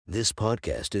This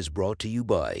podcast is brought to you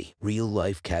by Real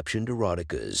Life Captioned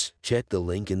Eroticas. Check the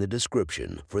link in the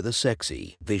description for the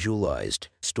sexy, visualized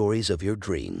stories of your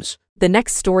dreams. The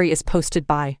next story is posted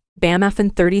by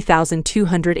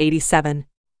BamFN30287.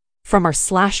 From our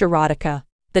 /erotica.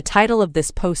 The title of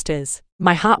this post is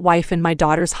My Hot Wife and My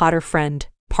Daughter's Hotter Friend,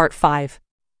 Part 5.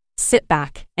 Sit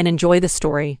back and enjoy the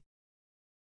story.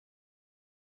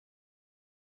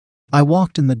 I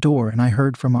walked in the door and I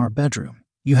heard from our bedroom.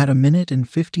 You had 1 minute and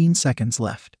 15 seconds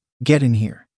left. Get in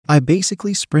here. I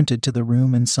basically sprinted to the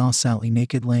room and saw Sally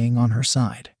naked laying on her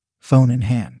side, phone in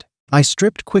hand. I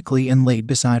stripped quickly and laid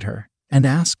beside her, and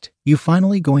asked, "You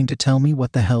finally going to tell me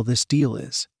what the hell this deal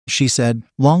is?" She said,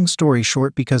 "Long story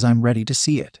short, because I'm ready to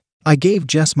see it." I gave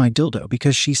Jess my dildo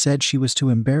because she said she was too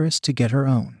embarrassed to get her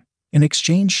own. In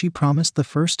exchange, she promised the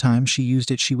first time she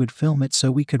used it she would film it so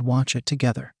we could watch it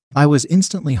together. I was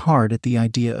instantly hard at the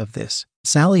idea of this.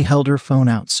 Sally held her phone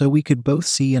out so we could both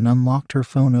see and unlocked her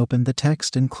phone, opened the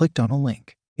text and clicked on a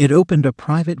link. It opened a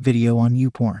private video on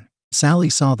YouPorn. Sally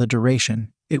saw the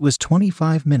duration. It was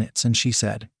 25 minutes and she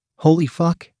said, "Holy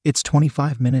fuck, it's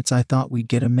 25 minutes. I thought we'd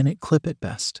get a minute clip at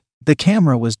best." The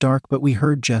camera was dark, but we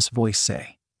heard Jess' voice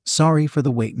say, "Sorry for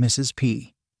the wait, Mrs.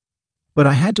 P. But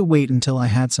I had to wait until I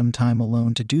had some time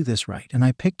alone to do this right, and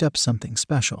I picked up something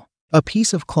special." A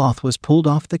piece of cloth was pulled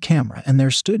off the camera and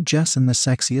there stood Jess in the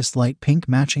sexiest light pink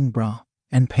matching bra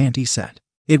and panty set.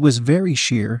 It was very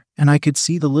sheer, and I could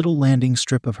see the little landing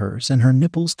strip of hers and her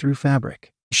nipples through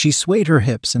fabric. She swayed her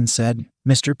hips and said,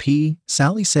 "Mr. P,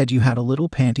 Sally said you had a little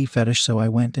panty fetish, so I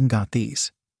went and got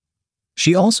these.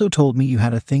 She also told me you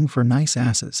had a thing for nice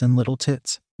asses and little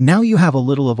tits. Now you have a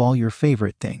little of all your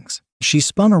favorite things." She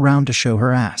spun around to show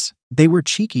her ass. They were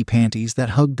cheeky panties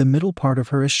that hugged the middle part of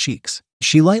her ass cheeks.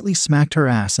 She lightly smacked her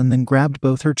ass and then grabbed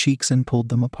both her cheeks and pulled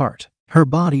them apart. Her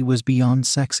body was beyond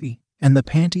sexy, and the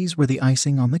panties were the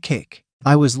icing on the cake.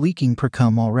 I was leaking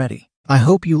precum already. "I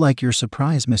hope you like your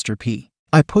surprise, Mr. P."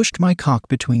 I pushed my cock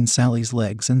between Sally's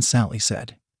legs and Sally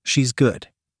said, "She's good.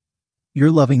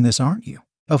 You're loving this, aren't you?"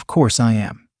 "Of course I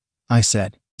am," I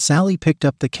said. Sally picked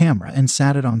up the camera and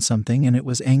sat it on something, and it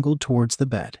was angled towards the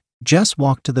bed. Jess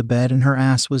walked to the bed and her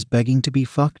ass was begging to be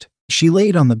fucked. She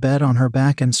laid on the bed on her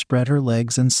back and spread her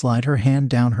legs and slid her hand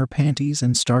down her panties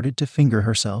and started to finger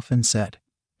herself and said,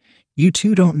 "You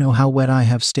two don't know how wet I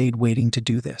have stayed waiting to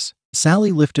do this."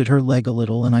 Sally lifted her leg a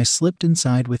little and I slipped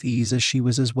inside with ease, as she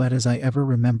was as wet as I ever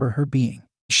remember her being.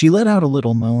 She let out a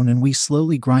little moan and we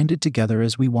slowly grinded together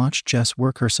as we watched Jess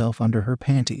work herself under her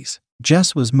panties.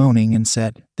 Jess was moaning and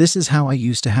said, "This is how I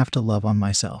used to have to love on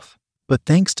myself. But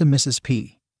thanks to Mrs.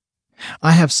 P,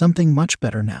 I have something much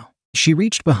better now." She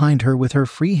reached behind her with her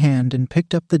free hand and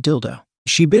picked up the dildo.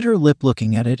 She bit her lip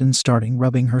looking at it and starting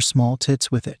rubbing her small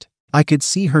tits with it. I could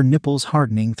see her nipples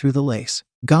hardening through the lace.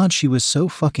 God, she was so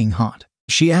fucking hot.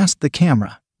 She asked the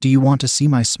camera, "Do you want to see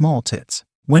my small tits?"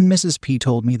 When Mrs. P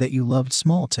told me that you loved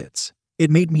small tits, it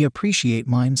made me appreciate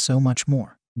mine so much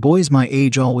more. Boys my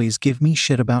age always give me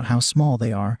shit about how small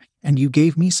they are, and you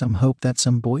gave me some hope that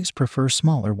some boys prefer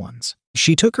smaller ones.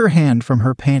 She took her hand from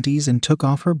her panties and took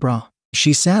off her bra.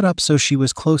 She sat up so she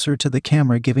was closer to the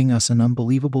camera, giving us an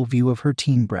unbelievable view of her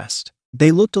teen breast.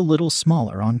 They looked a little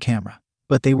smaller on camera,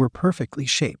 but they were perfectly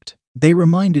shaped. They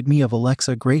reminded me of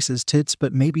Alexa Grace's tits,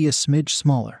 but maybe a smidge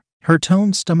smaller. Her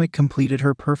toned stomach completed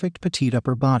her perfect petite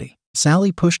upper body.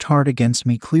 Sally pushed hard against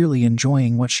me, clearly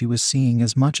enjoying what she was seeing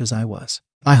as much as I was.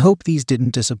 "I hope these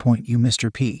didn't disappoint you,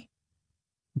 Mr. P,"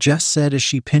 Jess said as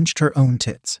she pinched her own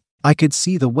tits. I could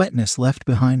see the wetness left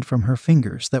behind from her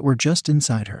fingers that were just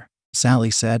inside her.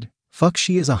 Sally said, "Fuck,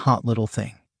 she is a hot little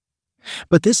thing.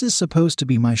 But this is supposed to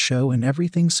be my show and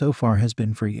everything so far has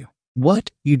been for you." "What,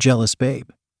 you jealous babe?"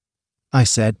 I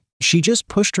said. She just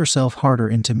pushed herself harder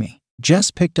into me.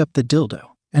 Jess picked up the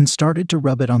dildo and started to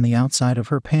rub it on the outside of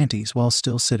her panties while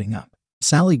still sitting up.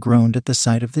 Sally groaned at the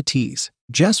sight of the tease.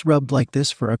 Jess rubbed like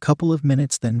this for a couple of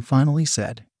minutes, then finally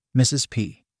said, "Mrs.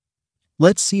 P,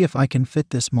 let's see if I can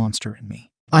fit this monster in me.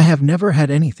 I have never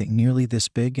had anything nearly this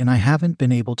big, and I haven't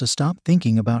been able to stop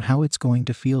thinking about how it's going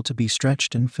to feel to be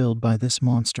stretched and filled by this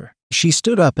monster." She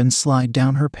stood up and slid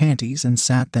down her panties and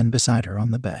sat then beside her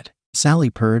on the bed. Sally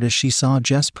purred as she saw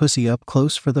Jess' pussy up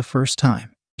close for the first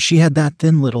time. She had that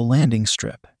thin little landing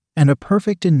strip and a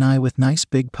perfect innie with nice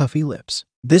big puffy lips.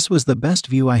 This was the best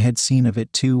view I had seen of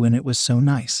it too, and it was so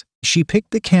nice. She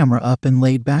picked the camera up and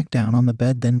laid back down on the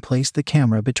bed, then placed the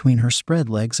camera between her spread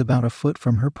legs about a foot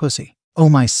from her pussy. "Oh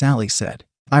my," Sally said.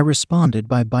 I responded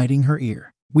by biting her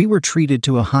ear. We were treated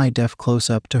to a high-def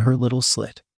close-up to her little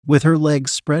slit. With her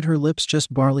legs spread, her lips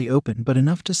just barely open, but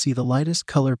enough to see the lightest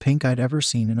color pink I'd ever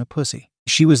seen in a pussy.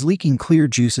 She was leaking clear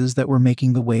juices that were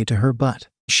making the way to her butt.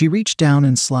 She reached down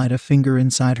and slid a finger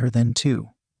inside her, then 2,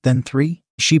 then 3.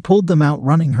 She pulled them out,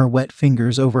 running her wet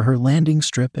fingers over her landing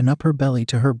strip and up her belly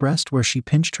to her breast where she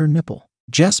pinched her nipple.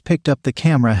 Jess picked up the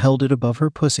camera, held it above her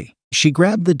pussy. She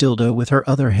grabbed the dildo with her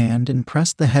other hand and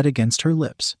pressed the head against her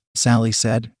lips. Sally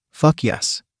said, "Fuck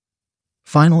yes.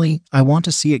 Finally, I want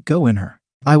to see it go in her."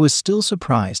 I was still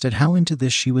surprised at how into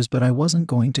this she was, but I wasn't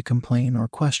going to complain or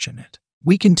question it.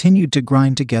 We continued to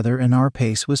grind together and our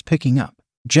pace was picking up.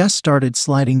 Jess started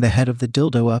sliding the head of the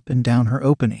dildo up and down her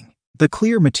opening, the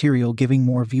clear material giving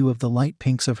more view of the light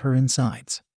pinks of her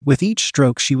insides. With each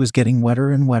stroke she was getting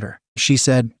wetter and wetter. She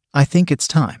said, "I think it's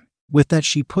time." With that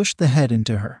she pushed the head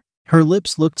into her. Her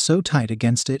lips looked so tight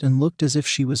against it and looked as if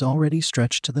she was already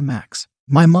stretched to the max.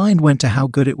 My mind went to how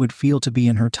good it would feel to be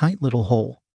in her tight little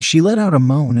hole. She let out a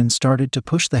moan and started to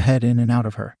push the head in and out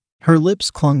of her. Her lips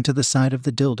clung to the side of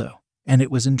the dildo, and it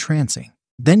was entrancing.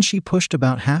 Then she pushed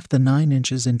about half the 9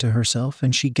 inches into herself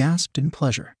and she gasped in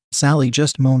pleasure. Sally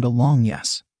just moaned a long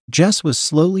yes. Jess was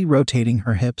slowly rotating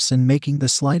her hips and making the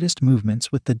slightest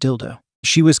movements with the dildo.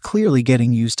 She was clearly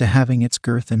getting used to having its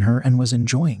girth in her and was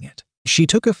enjoying it. She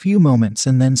took a few moments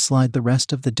and then slid the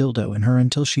rest of the dildo in her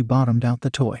until she bottomed out the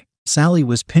toy. Sally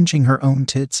was pinching her own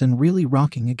tits and really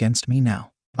rocking against me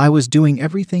now. I was doing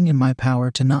everything in my power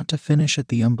to not to finish at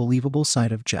the unbelievable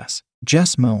sight of Jess.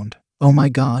 Jess moaned, "Oh my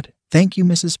God, thank you,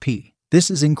 Mrs. P. This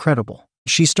is incredible."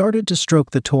 She started to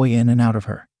stroke the toy in and out of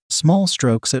her. Small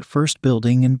strokes at first,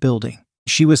 building and building.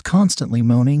 She was constantly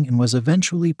moaning and was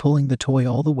eventually pulling the toy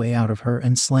all the way out of her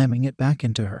and slamming it back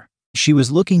into her. She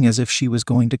was looking as if she was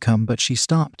going to come, but she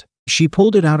stopped. She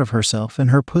pulled it out of herself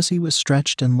and her pussy was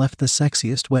stretched and left the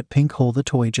sexiest wet pink hole the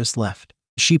toy just left.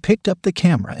 She picked up the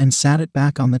camera and sat it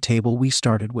back on the table we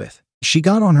started with. She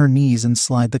got on her knees and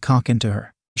slid the cock into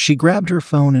her. She grabbed her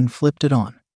phone and flipped it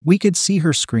on. We could see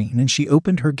her screen and she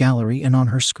opened her gallery, and on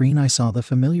her screen I saw the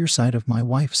familiar sight of my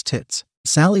wife's tits.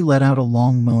 Sally let out a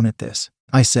long moan at this.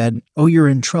 I said, "Oh, you're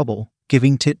in trouble,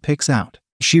 giving tit pics out."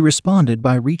 She responded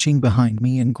by reaching behind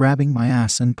me and grabbing my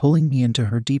ass and pulling me into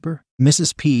her deeper.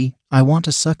 "Mrs. P, I want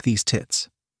to suck these tits.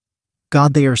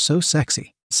 God, they are so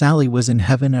sexy." Sally was in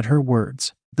heaven at her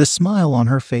words. The smile on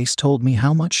her face told me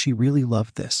how much she really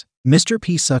loved this. "Mr.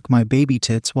 P, suck my baby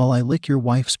tits while I lick your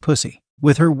wife's pussy."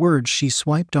 With her words she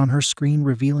swiped on her screen,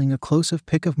 revealing a close-up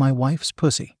pic of my wife's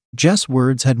pussy. Jess'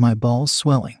 words had my balls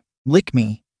swelling. "Lick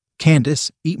me.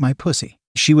 Candace, eat my pussy."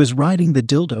 She was riding the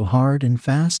dildo hard and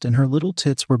fast and her little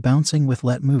tits were bouncing with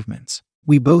let movements.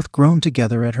 We both groaned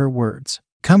together at her words.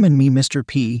 "Come in me, Mr.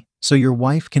 P, so your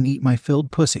wife can eat my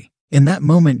filled pussy." In that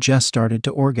moment Jess started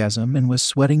to orgasm and was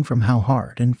sweating from how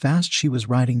hard and fast she was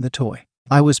riding the toy.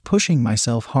 I was pushing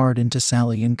myself hard into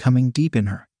Sally and coming deep in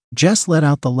her. Jess let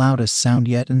out the loudest sound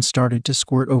yet and started to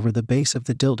squirt over the base of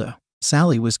the dildo.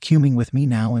 Sally was cuming with me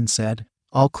now and said,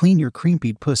 "I'll clean your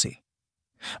cream-peed pussy.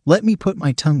 Let me put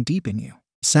my tongue deep in you."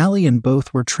 Sally and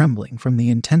both were trembling from the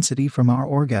intensity from our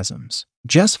orgasms.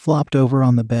 Jess flopped over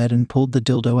on the bed and pulled the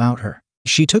dildo out her.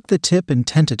 She took the tip and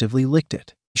tentatively licked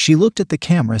it. She looked at the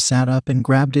camera, sat up and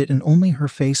grabbed it, and only her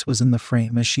face was in the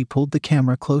frame as she pulled the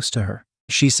camera close to her.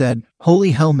 She said,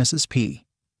 "Holy hell, Mrs. P.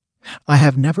 I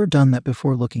have never done that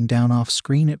before," looking down off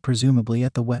screen at presumably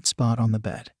at the wet spot on the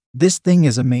bed. "This thing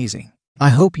is amazing. I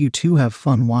hope you two have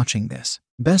fun watching this.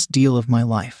 Best deal of my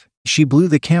life." She blew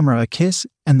the camera a kiss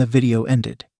and the video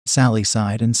ended. Sally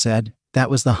sighed and said, "That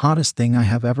was the hottest thing I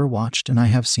have ever watched, and I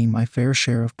have seen my fair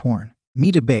share of porn.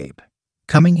 Meet a babe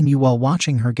coming in you while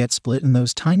watching her get split and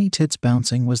those tiny tits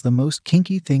bouncing was the most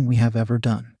kinky thing we have ever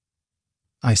done,"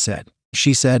 I said.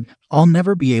 She said, "I'll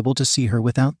never be able to see her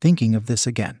without thinking of this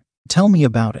again. Tell me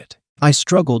about it." I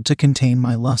struggled to contain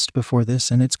my lust before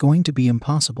this, and it's going to be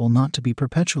impossible not to be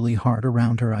perpetually hard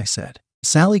around her, I said.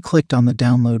 Sally clicked on the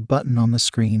download button on the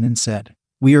screen and said,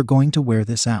 "We are going to wear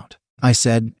this out." I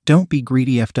said, "Don't be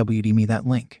greedy, FWD me that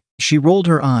link." She rolled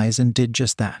her eyes and did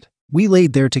just that. We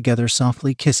laid there together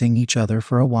softly kissing each other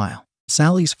for a while.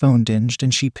 Sally's phone dinged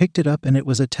and she picked it up and it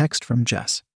was a text from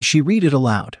Jess. She read it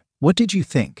aloud. "What did you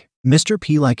think? Mr.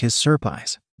 P like his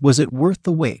surprise. Was it worth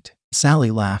the wait?"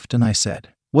 Sally laughed and I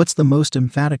said, "What's the most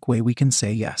emphatic way we can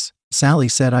say yes?" Sally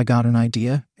said, "I got an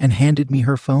idea," and handed me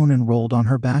her phone and rolled on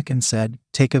her back and said,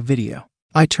 "Take a video."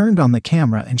 I turned on the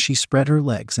camera and she spread her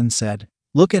legs and said,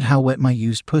 "Look at how wet my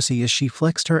used pussy is." She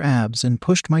flexed her abs and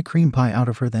pushed my cream pie out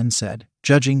of her, then said,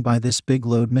 "Judging by this big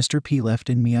load Mr. P left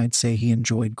in me, I'd say he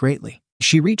enjoyed greatly."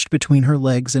 She reached between her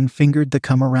legs and fingered the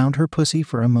cum around her pussy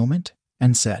for a moment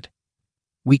and said,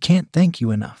 "We can't thank you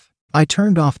enough." I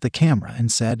turned off the camera and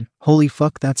said, "Holy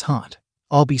fuck, that's hot.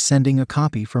 I'll be sending a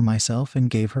copy for myself," and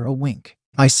gave her a wink.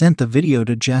 I sent the video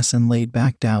to Jess and laid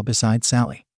back down beside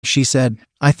Sally. She said,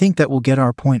 I think that will get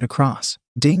our point across.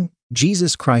 Ding.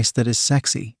 Jesus Christ, that is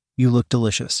sexy. You look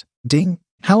delicious. Ding.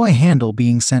 How I handle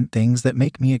being sent things that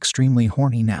make me extremely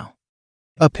horny now.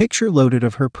 A picture loaded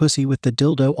of her pussy with the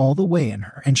dildo all the way in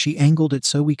her, and she angled it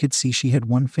so we could see she had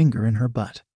one finger in her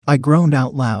butt. I groaned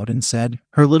out loud and said,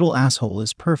 her little asshole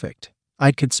is perfect.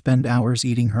 I could spend hours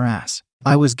eating her ass.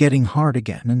 I was getting hard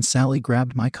again, and Sally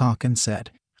grabbed my cock and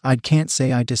said, I can't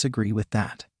say I disagree with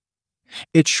that.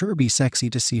 It'd sure be sexy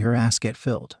to see her ass get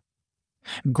filled.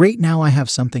 Great, now I have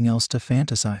something else to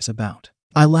fantasize about.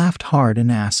 I laughed hard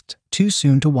and asked, too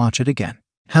soon to watch it again?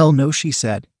 Hell no, she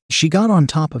said. She got on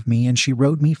top of me and she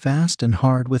rode me fast and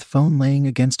hard with phone laying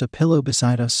against a pillow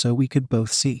beside us so we could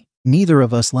both see. Neither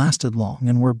of us lasted long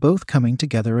and were both coming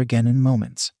together again in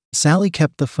moments. Sally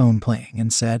kept the phone playing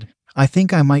and said, I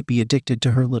think I might be addicted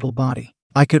to her little body.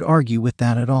 I could argue with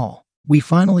that at all. We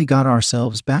finally got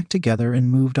ourselves back together and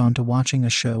moved on to watching a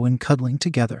show and cuddling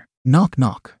together. Knock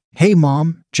knock. Hey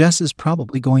mom, Jess is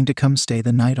probably going to come stay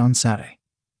the night on Saturday.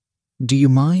 Do you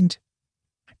mind?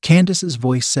 Candace's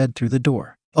voice said through the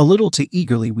door. A little too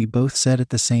eagerly, we both said at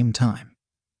the same time.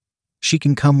 She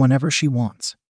can come whenever she wants.